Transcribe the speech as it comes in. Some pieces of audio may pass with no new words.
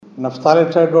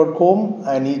NaphtaliTribe.com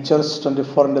and eChurch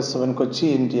 24 into 7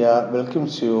 Kochi, India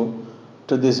welcomes you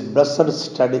to this blessed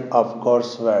study of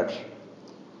God's Word.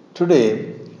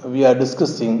 Today we are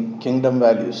discussing kingdom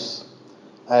values.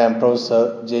 I am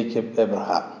Professor Jacob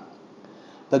Abraham.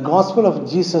 The gospel of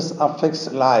Jesus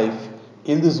affects life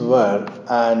in this world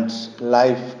and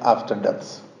life after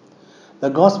death. The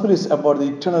gospel is about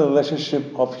the eternal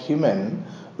relationship of human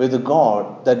with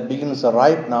God that begins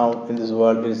right now in this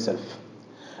world itself.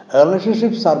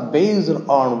 Relationships are based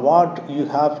on what you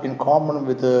have in common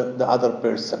with the other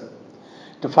person.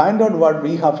 To find out what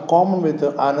we have common with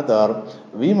another,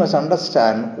 we must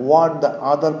understand what the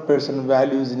other person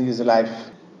values in his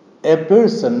life. A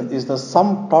person is the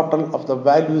sum total of the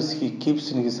values he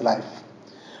keeps in his life.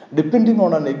 Depending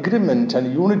on an agreement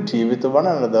and unity with one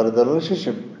another, the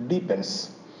relationship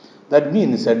deepens. That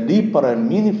means a deeper and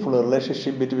meaningful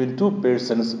relationship between two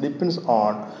persons depends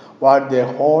on what they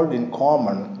hold in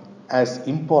common as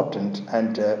important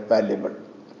and valuable.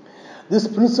 This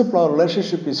principle of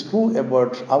relationship is true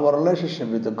about our relationship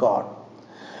with God.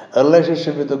 A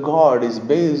relationship with God is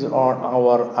based on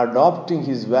our adopting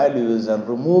His values and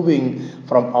removing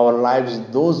from our lives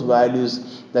those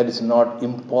values that is not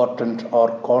important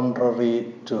or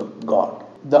contrary to God.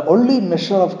 The only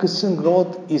measure of Christian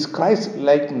growth is Christ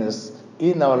likeness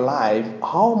in our life,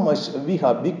 how much we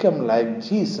have become like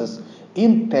Jesus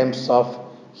in terms of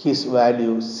His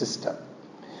value system.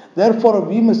 Therefore,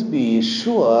 we must be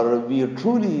sure we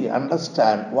truly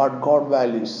understand what God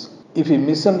values. If we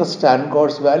misunderstand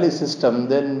God's value system,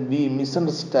 then we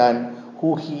misunderstand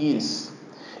who He is.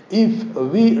 If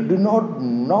we do not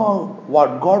know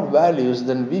what God values,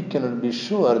 then we cannot be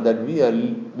sure that we are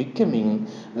becoming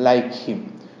like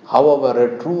Him. However,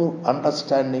 a true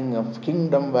understanding of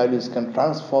kingdom values can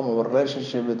transform our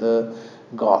relationship with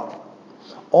God.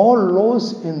 All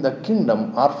laws in the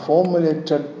kingdom are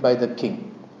formulated by the king.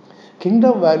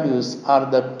 Kingdom values are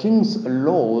the king's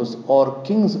laws, or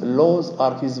king's laws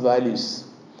are his values.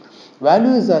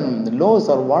 Values and laws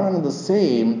are one and the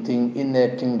same thing in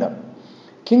a kingdom.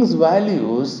 King's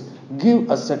values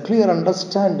give us a clear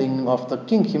understanding of the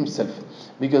king himself,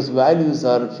 because values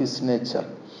are his nature.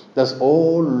 Thus,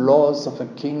 all laws of a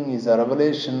king is a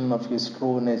revelation of his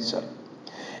true nature.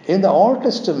 In the Old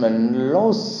Testament,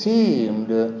 laws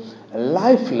seemed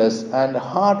lifeless and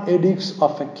hard edicts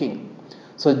of a king.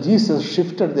 So Jesus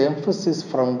shifted the emphasis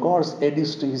from God's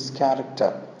edicts to his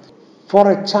character. For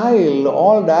a child,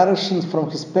 all directions from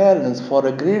his parents for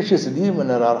a gracious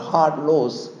demeanor are hard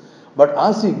laws. But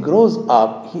as he grows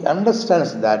up, he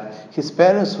understands that his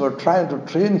parents were trying to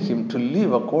train him to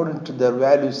live according to their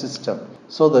value system.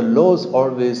 So the laws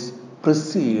always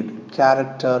precede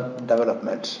character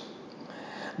development.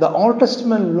 The Old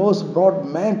Testament laws brought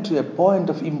man to a point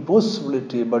of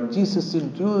impossibility, but Jesus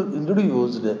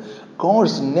introduced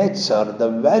God's nature, the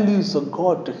values of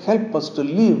God, to help us to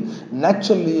live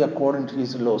naturally according to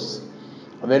His laws.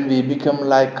 When we become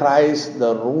like Christ,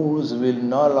 the rules will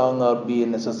no longer be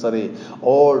necessary.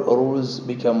 All rules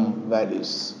become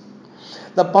values.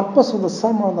 The purpose of the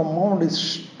Sermon on the Mount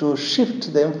is to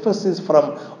shift the emphasis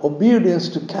from obedience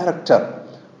to character,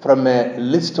 from a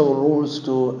list of rules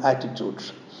to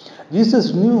attitudes.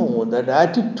 Jesus knew that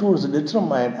attitudes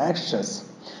determine actions.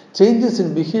 Changes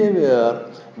in behavior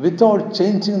without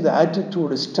changing the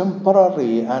attitude is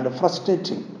temporary and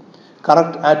frustrating.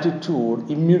 Correct attitude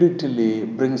immediately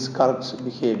brings correct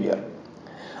behavior.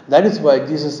 That is why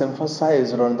Jesus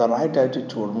emphasized on the right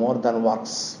attitude more than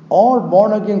works. All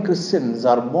born again Christians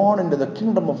are born into the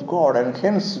kingdom of God and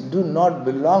hence do not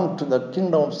belong to the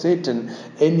kingdom of Satan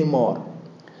anymore.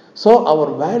 So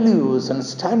our values and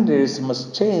standards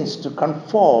must change to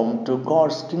conform to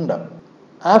God's kingdom.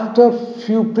 After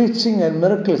few preaching and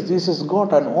miracles, Jesus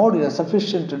got an audience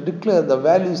sufficient to declare the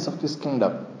values of his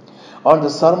kingdom. On the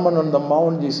Sermon on the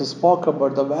Mount, Jesus spoke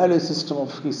about the value system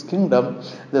of his kingdom.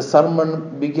 The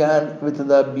sermon began with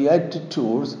the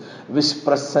Beatitudes, which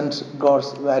present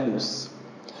God's values.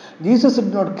 Jesus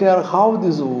did not care how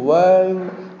this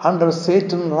world under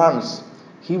Satan runs.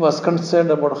 He was concerned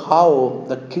about how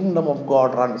the kingdom of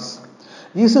God runs.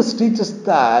 Jesus teaches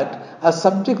that as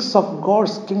subjects of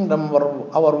God's kingdom,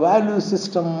 our value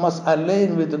system must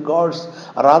align with God's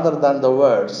rather than the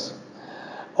world's.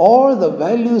 All the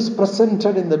values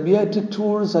presented in the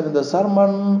Beatitudes and in the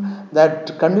sermon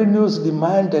that continues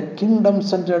demand a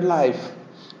kingdom-centered life.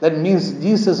 That means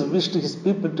Jesus wished his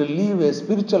people to live a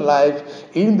spiritual life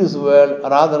in this world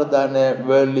rather than a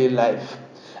worldly life.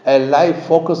 A life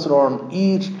focused on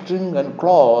eating and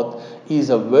cloth is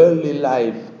a worldly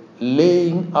life.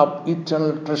 Laying up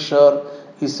eternal treasure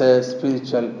is a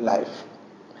spiritual life.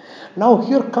 Now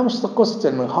here comes the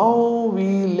question, how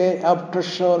we lay lay up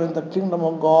treasure in the kingdom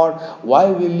of God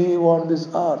while we live on this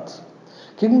earth.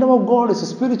 Kingdom of God is a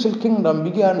spiritual kingdom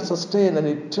began, sustained, and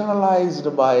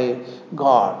eternalized by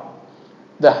God.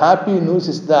 The happy news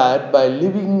is that by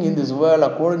living in this world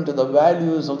according to the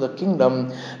values of the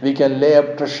kingdom, we can lay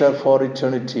up treasure for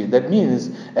eternity. That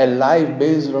means a life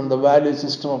based on the value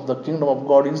system of the kingdom of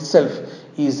God itself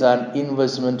is an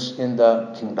investment in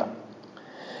the kingdom.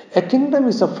 A kingdom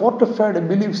is a fortified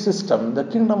belief system. The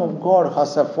kingdom of God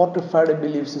has a fortified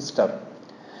belief system.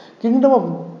 Kingdom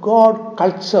of God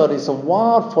culture is a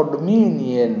war for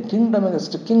dominion, kingdom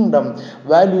against kingdom,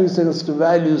 values against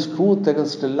values, truth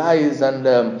against lies, and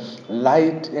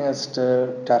light against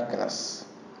darkness.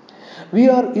 We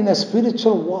are in a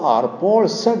spiritual war. Paul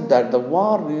said that the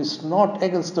war is not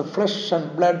against the flesh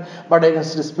and blood, but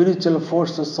against the spiritual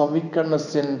forces of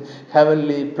wickedness in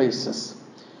heavenly places.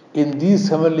 In these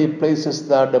heavenly places,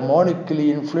 the demonically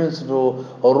influenced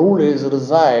rulers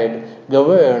reside,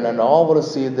 govern, and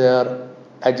oversee their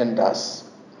agendas.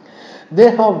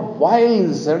 They have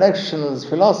wild seductions,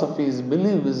 philosophies,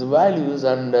 beliefs, values,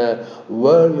 and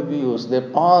worldviews. They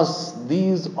pass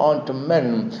these on to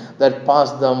men that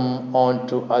pass them on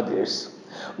to others.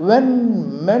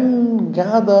 When men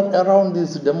gather around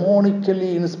these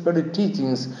demonically inspired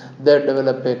teachings, they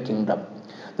develop a kingdom.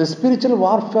 The spiritual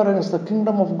warfare against the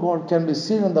kingdom of God can be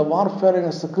seen in the warfare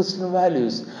against the Christian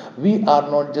values. We are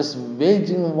not just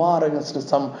waging war against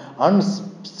some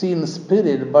unseen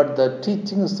spirit, but the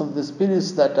teachings of the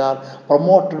spirits that are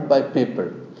promoted by people.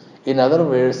 In other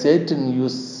words, Satan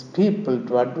uses people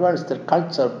to advance their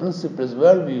culture, principles,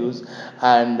 worldviews,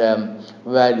 and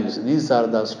values. These are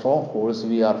the strongholds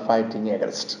we are fighting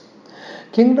against.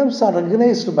 Kingdoms are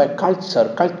organized by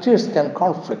culture. Cultures can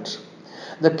conflict.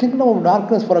 The kingdom of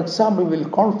darkness, for example, will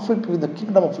conflict with the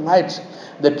kingdom of light.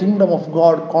 The kingdom of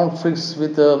God conflicts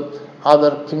with the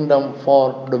other kingdom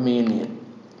for dominion.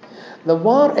 The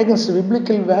war against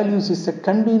biblical values is a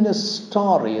continuous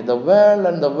story. The world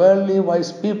and the worldly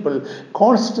wise people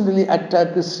constantly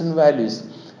attack Christian values.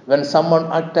 When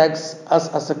someone attacks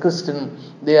us as a Christian,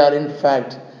 they are in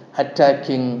fact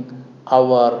attacking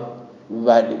our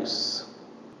values.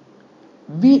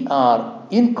 We are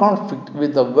in conflict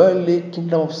with the worldly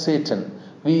kingdom of Satan.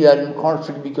 We are in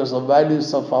conflict because the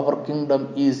values of our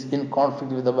kingdom is in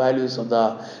conflict with the values of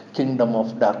the kingdom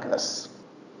of darkness.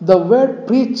 The word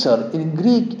preacher in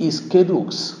Greek is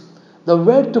kerux. The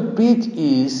word to preach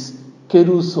is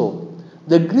keruso.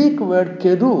 The Greek word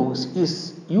kerux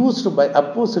is used by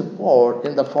Apostle Paul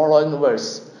in the following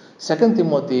verse. 2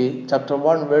 Timothy chapter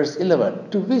 1 verse 11,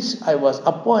 to which I was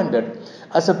appointed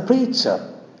as a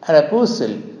preacher, an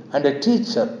apostle, and a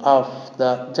teacher of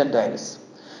the Gentiles.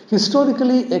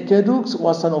 Historically, a kerux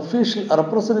was an official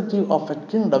representative of a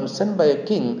kingdom sent by a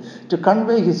king to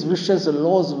convey his wishes,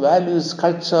 laws, values,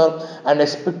 culture, and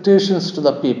expectations to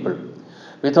the people.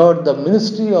 Without the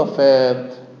ministry of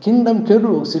a kingdom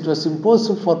kerux, it was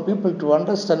impossible for people to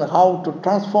understand how to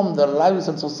transform their lives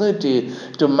and society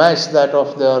to match that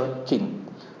of their king.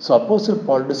 So Apostle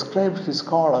Paul described his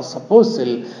call as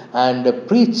apostle and a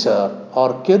preacher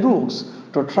or kerux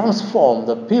to transform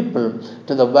the people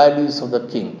to the values of the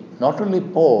king. Not only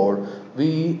Paul,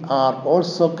 we are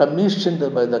also commissioned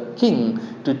by the king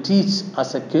to teach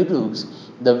as a kerux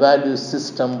the value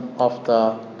system of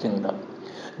the kingdom.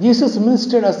 Jesus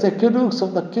ministered as a kerux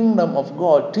of the kingdom of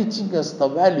God, teaching us the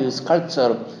values,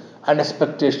 culture, and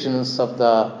expectations of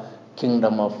the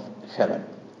kingdom of heaven.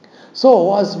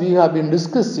 So, as we have been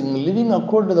discussing, living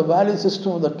according to the value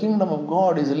system of the kingdom of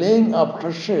God is laying up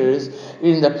treasures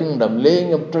in the kingdom.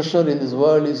 Laying up treasure in this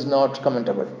world is not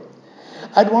commendable.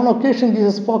 At one occasion,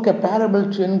 Jesus spoke a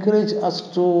parable to encourage us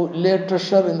to lay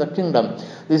treasure in the kingdom.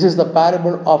 This is the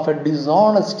parable of a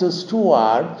dishonest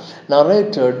steward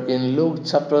narrated in Luke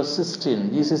chapter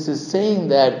 16. Jesus is saying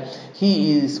that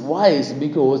he is wise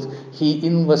because he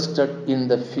invested in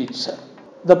the future.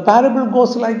 The parable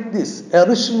goes like this. A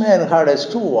rich man had a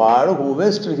steward who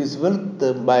wasted his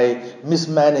wealth by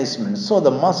mismanagement. So the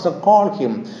master called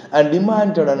him and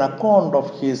demanded an account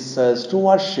of his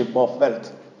stewardship of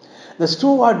wealth. The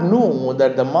steward knew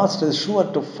that the master is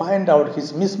sure to find out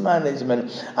his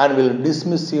mismanagement and will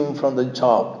dismiss him from the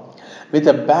job. With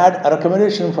a bad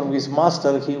recommendation from his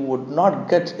master, he would not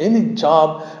get any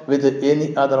job with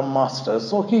any other master.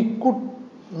 So he could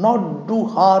not do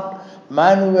hard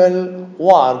manual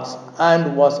works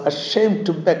and was ashamed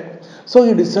to beg. So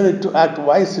he decided to act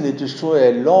wisely to show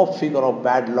a low figure of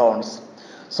bad loans.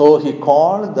 So he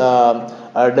called the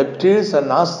debtors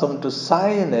and asked them to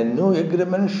sign a new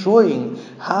agreement showing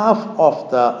half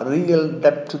of the real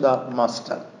debt to the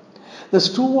master. The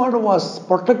steward was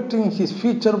protecting his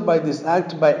future by this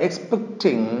act by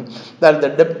expecting that the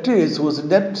debtors whose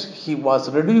debt he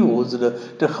was reduced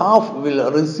to half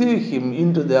will receive him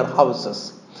into their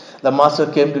houses. The master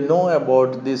came to know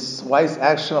about this wise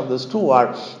action of the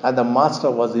steward, and the master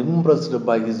was impressed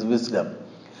by his wisdom.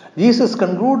 Jesus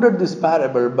concluded this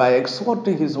parable by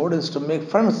exhorting his audience to make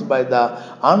friends by the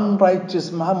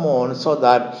unrighteous mammon so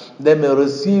that they may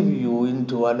receive you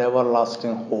into an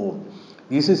everlasting home.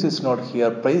 Jesus is not here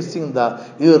praising the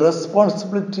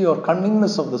irresponsibility or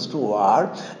cunningness of the steward.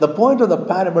 The point of the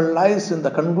parable lies in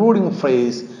the concluding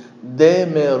phrase, they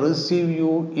may receive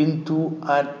you into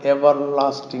an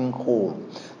everlasting home.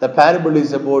 The parable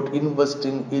is about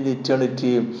investing in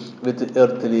eternity with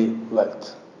earthly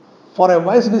wealth. For a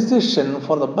wise decision,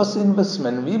 for the best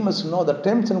investment, we must know the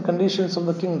terms and conditions of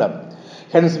the kingdom.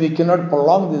 Hence, we cannot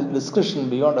prolong this discussion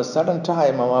beyond a certain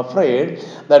time. I'm afraid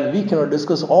that we cannot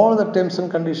discuss all the terms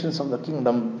and conditions of the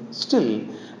kingdom. Still,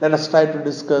 let us try to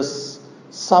discuss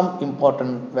some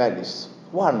important values.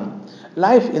 1.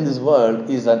 Life in this world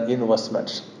is an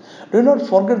investment. Do not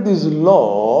forget this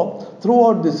law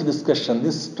throughout this discussion.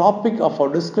 This topic of our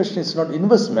discussion is not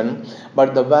investment,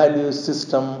 but the value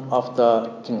system of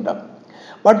the kingdom.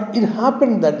 But it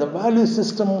happened that the value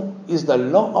system is the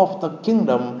law of the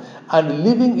kingdom, and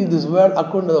living in this world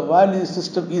according to the value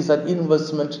system is an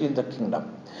investment in the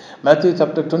kingdom. Matthew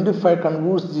chapter 25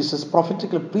 concludes Jesus'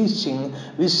 prophetical preaching,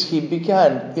 which he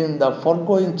began in the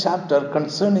foregoing chapter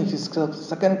concerning his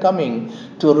second coming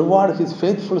to reward his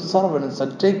faithful servants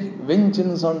and take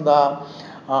vengeance on the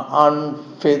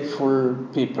unfaithful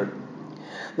people.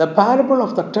 The parable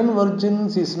of the 10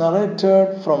 virgins is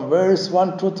narrated from verse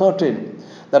 1 to 13.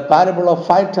 The parable of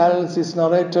 5 talents is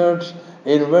narrated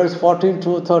in verse 14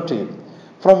 to 30.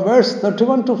 From verse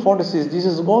 31 to 46,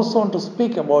 Jesus goes on to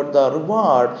speak about the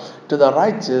reward to the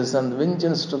righteous and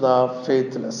vengeance to the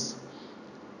faithless.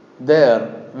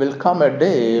 There will come a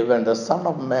day when the Son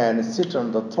of Man sits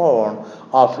on the throne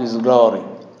of his glory.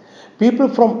 People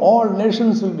from all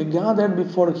nations will be gathered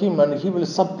before him, and he will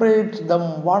separate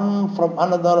them one from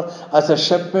another as a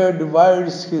shepherd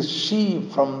divides his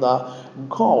sheep from the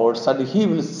goats, and he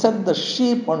will set the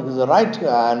sheep on his right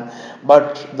hand,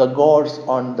 but the goats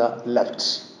on the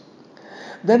left.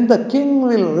 Then the king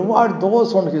will reward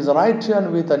those on his right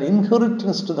hand with an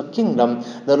inheritance to the kingdom.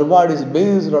 The reward is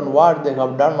based on what they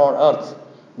have done on earth.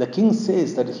 The king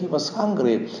says that he was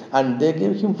hungry, and they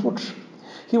gave him food.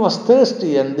 He was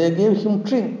thirsty, and they gave him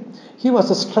drink. He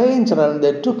was a stranger, and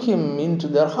they took him into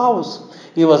their house.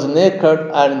 He was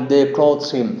naked, and they clothed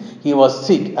him. He was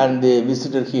sick, and they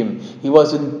visited him. He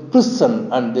was in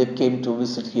prison, and they came to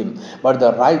visit him. But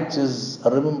the righteous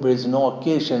remembers no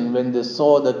occasion when they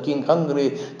saw the king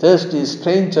hungry, thirsty,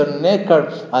 stranger,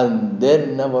 naked, and they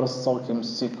never saw him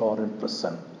sick or in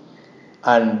prison.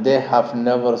 And they have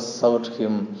never served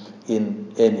him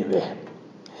in any way.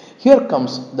 Here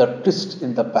comes the twist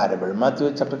in the parable.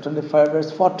 Matthew chapter 25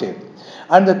 verse 40.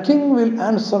 And the king will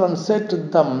answer and say to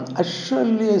them,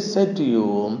 Assuredly I say to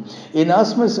you,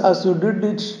 inasmuch as you did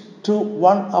it to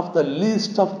one of the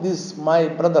least of these my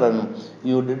brethren,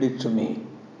 you did it to me.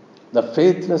 The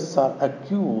faithless are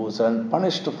accused and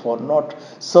punished for not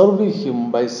serving him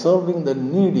by serving the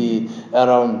needy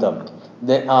around them.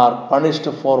 They are punished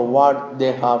for what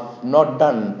they have not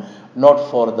done,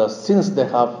 not for the sins they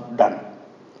have done.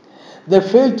 They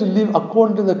failed to live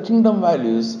according to the kingdom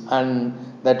values, and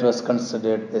that was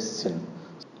considered a sin.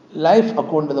 Life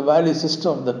according to the value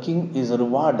system of the king is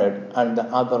rewarded, and the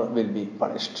other will be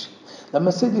punished. The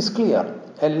message is clear.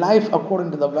 A life according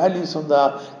to the values of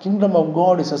the kingdom of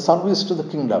God is a service to the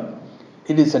kingdom.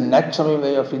 It is a natural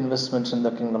way of investment in the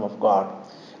kingdom of God.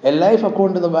 A life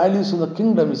according to the values of the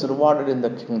kingdom is rewarded in the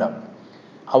kingdom.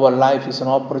 Our life is an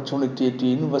opportunity to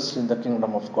invest in the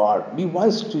kingdom of God. Be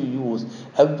wise to use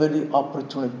every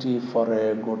opportunity for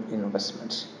a good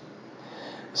investment.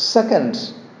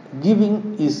 Second,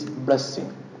 giving is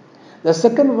blessing. The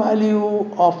second value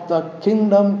of the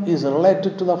kingdom is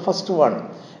related to the first one.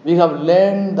 We have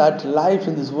learned that life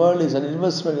in this world is an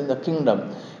investment in the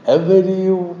kingdom. Every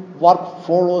work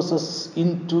follows us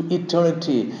into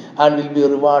eternity and will be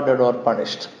rewarded or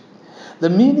punished. The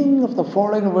meaning of the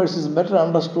following verse is better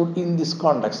understood in this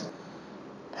context.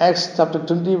 Acts chapter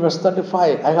 20 verse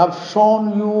 35. I have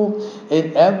shown you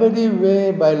in every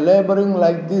way by laboring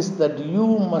like this that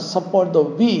you must support the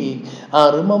weak,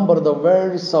 and remember the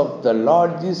words of the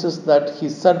Lord Jesus that he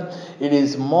said, it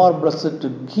is more blessed to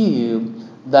give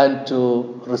than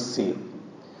to receive.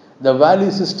 The value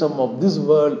system of this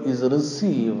world is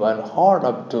receive and hoard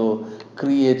up to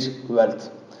create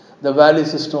wealth. The value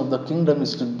system of the kingdom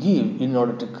is to give in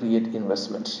order to create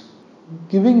investments.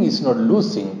 Giving is not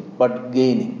losing but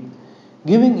gaining.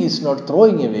 Giving is not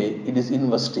throwing away, it is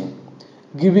investing.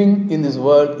 Giving in this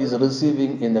world is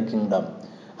receiving in the kingdom.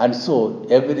 And so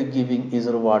every giving is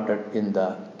rewarded in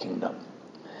the kingdom.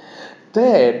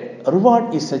 Third,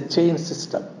 reward is a chain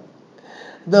system.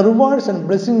 The rewards and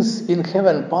blessings in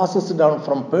heaven passes down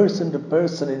from person to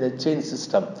person in a chain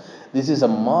system. This is a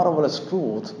marvelous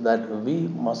truth that we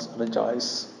must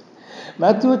rejoice.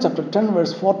 Matthew chapter 10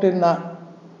 verse 14,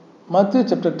 Matthew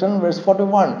chapter 10 verse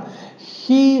 41.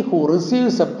 He who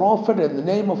receives a prophet in the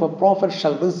name of a prophet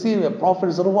shall receive a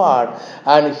prophet's reward,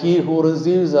 and he who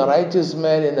receives a righteous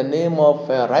man in the name of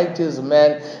a righteous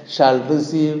man shall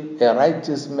receive a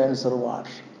righteous man's reward.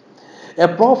 A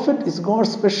prophet is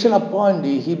God's special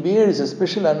appointee. He bears a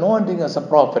special anointing as a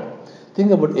prophet.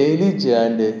 Think about Elijah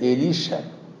and Elisha.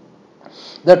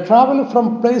 They traveled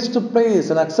from place to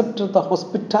place and accepted the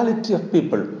hospitality of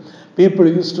people. People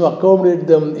used to accommodate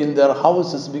them in their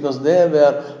houses because they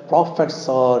were prophets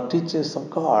or teachers of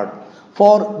God.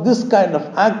 For this kind of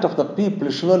act of the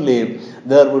people, surely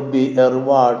there would be a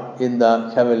reward in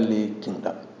the heavenly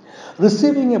kingdom.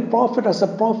 Receiving a prophet as a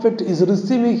prophet is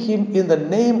receiving him in the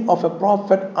name of a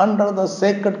prophet under the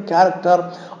sacred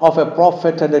character of a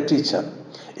prophet and a teacher.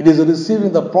 It is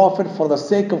receiving the prophet for the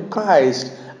sake of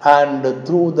Christ and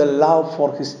through the love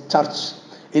for his church.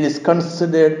 It is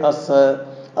considered as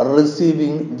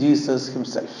receiving Jesus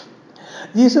himself.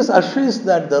 Jesus assures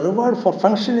that the reward for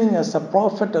functioning as a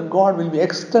prophet of God will be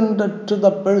extended to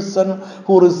the person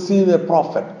who receives a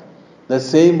prophet. The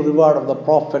same reward of the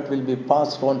prophet will be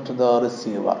passed on to the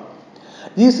receiver.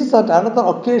 Jesus at another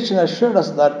occasion assured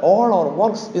us that all our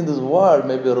works in this world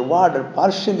may be rewarded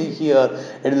partially here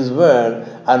in this world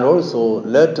and also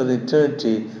later in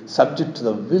eternity, subject to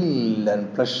the will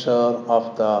and pleasure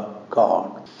of the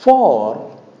God.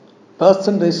 For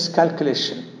percentage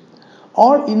calculation.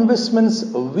 All investments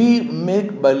we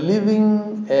make by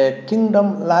living a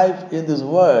kingdom life in this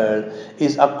world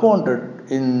is accounted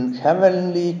in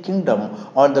heavenly kingdom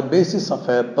on the basis of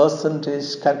a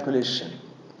percentage calculation.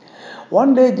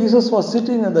 One day Jesus was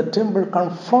sitting in the temple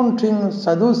confronting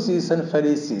Sadducees and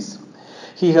Pharisees.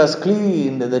 He has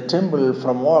cleaned the temple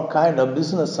from all kind of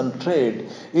business and trade.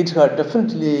 It had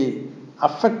definitely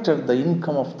affected the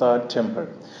income of the temple.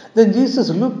 Then Jesus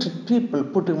looked at people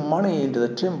putting money into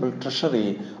the temple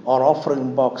treasury or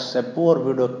offering box. A poor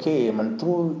widow came and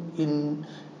threw in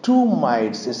 2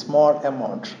 mites, a small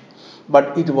amount.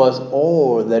 But it was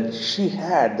all that she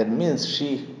had. That means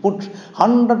she put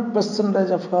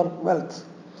 100% of her wealth.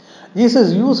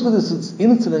 Jesus used this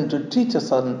incident to teach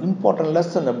us an important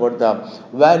lesson about the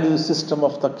value system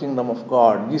of the kingdom of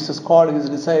God. Jesus called his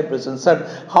disciples and said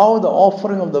how the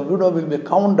offering of the widow will be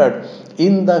counted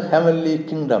in the heavenly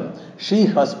kingdom. She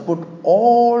has put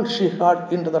all she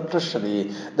had into the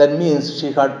treasury. That means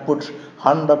she had put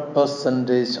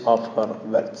 100% of her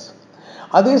wealth.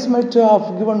 Others might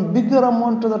have given bigger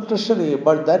amount to the treasury,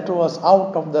 but that was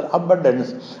out of their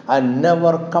abundance and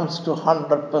never comes to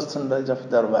 100% of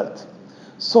their wealth.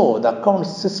 So the account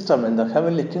system in the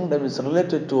heavenly kingdom is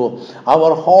related to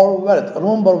our whole wealth.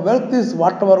 Remember, wealth is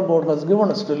whatever God has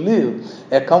given us to live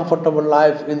a comfortable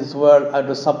life in this world and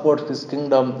to support his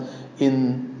kingdom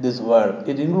in this world.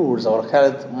 It includes our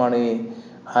health, money,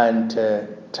 and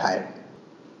time.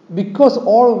 Because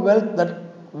all wealth that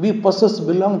we possess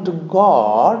belong to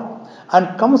God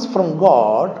and comes from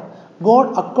God,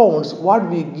 God accounts what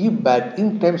we give back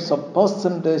in terms of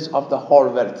percentage of the whole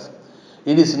wealth.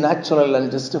 It is natural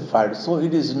and justified. So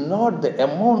it is not the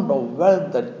amount of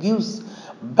wealth that gives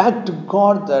back to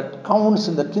God that counts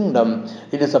in the kingdom.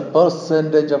 It is a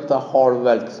percentage of the whole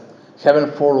wealth.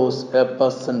 Heaven follows a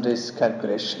percentage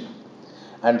calculation.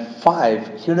 And 5,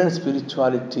 hidden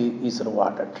spirituality is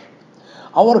rewarded.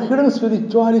 Our hidden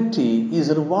spirituality is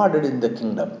rewarded in the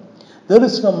kingdom. There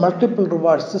is no multiple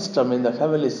reward system in the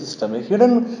heavenly system. A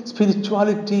hidden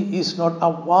spirituality is not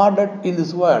awarded in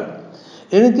this world.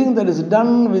 Anything that is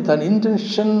done with an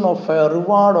intention of a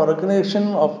reward or recognition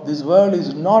of this world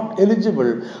is not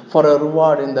eligible for a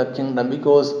reward in the kingdom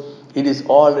because it is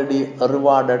already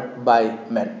rewarded by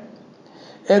men.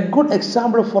 A good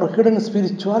example for hidden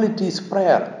spirituality is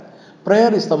prayer.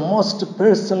 Prayer is the most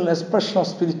personal expression of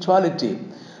spirituality.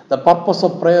 The purpose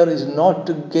of prayer is not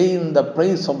to gain the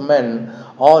praise of men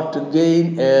or to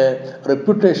gain a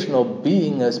reputation of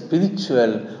being a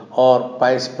spiritual or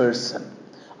pious person.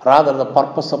 Rather, the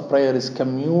purpose of prayer is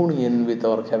communion with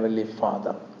our Heavenly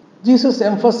Father. Jesus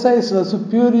emphasized the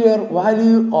superior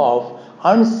value of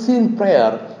unseen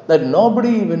prayer that nobody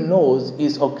even knows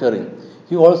is occurring.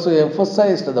 He also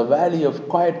emphasized the value of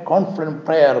quiet, confident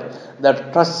prayer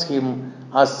that trusts him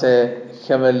as a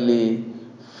heavenly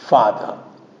Father.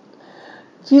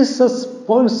 Jesus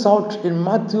points out in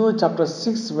Matthew chapter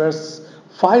 6, verse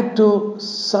 5 to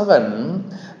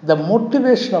 7, the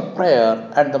motivation of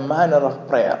prayer and the manner of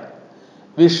prayer.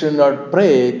 We should not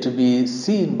pray to be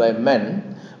seen by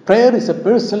men. Prayer is a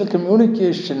personal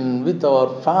communication with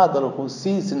our Father who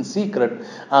sees in secret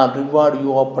and reward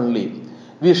you openly.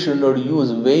 We should not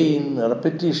use vain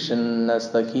repetition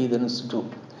as the heathens do.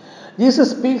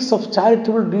 Jesus speaks of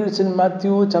charitable deeds in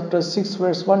Matthew chapter 6,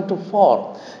 verse 1 to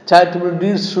 4. Charitable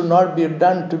deeds should not be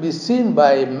done to be seen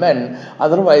by men,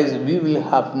 otherwise, we will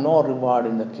have no reward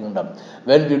in the kingdom.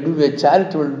 When we do a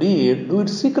charitable deed, do it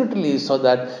secretly so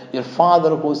that your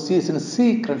Father who sees in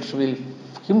secret will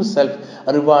himself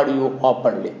reward you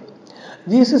openly.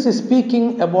 Jesus is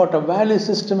speaking about a value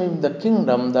system in the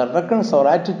kingdom that reckons our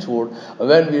attitude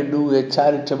when we do a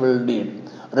charitable deed.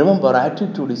 Remember,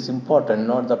 attitude is important,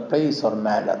 not the place or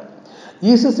manner.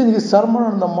 Jesus in his Sermon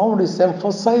on the Mount is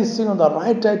emphasizing on the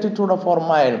right attitude of our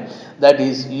mind. That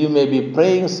is, you may be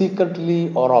praying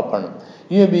secretly or open.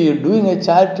 You may be doing a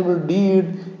charitable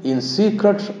deed in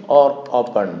secret or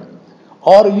open.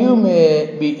 Or you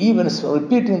may be even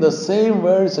repeating the same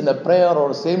words in a prayer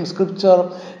or same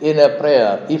scripture in a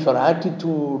prayer. If your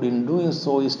attitude in doing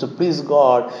so is to please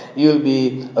God, you will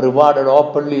be rewarded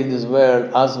openly in this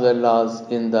world as well as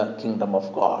in the kingdom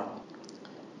of God.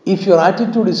 If your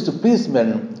attitude is to please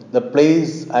men, the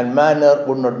place and manner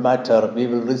would not matter. We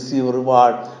will receive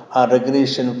reward and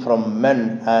recognition from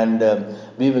men, and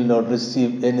we will not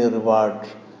receive any reward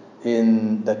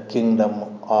in the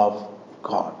kingdom of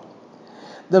God.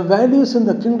 The values in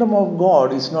the kingdom of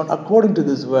God is not according to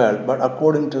this world, but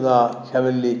according to the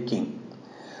heavenly King.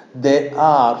 They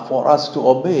are for us to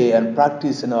obey and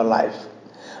practice in our life.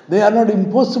 They are not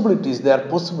impossibilities, they are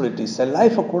possibilities. A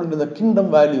life according to the kingdom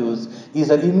values is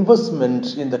an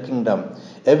investment in the kingdom.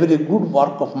 Every good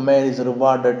work of man is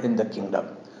rewarded in the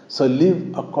kingdom. So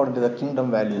live according to the kingdom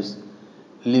values.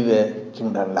 Live a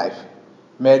kingdom life.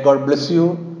 May God bless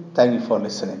you. Thank you for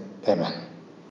listening. Amen.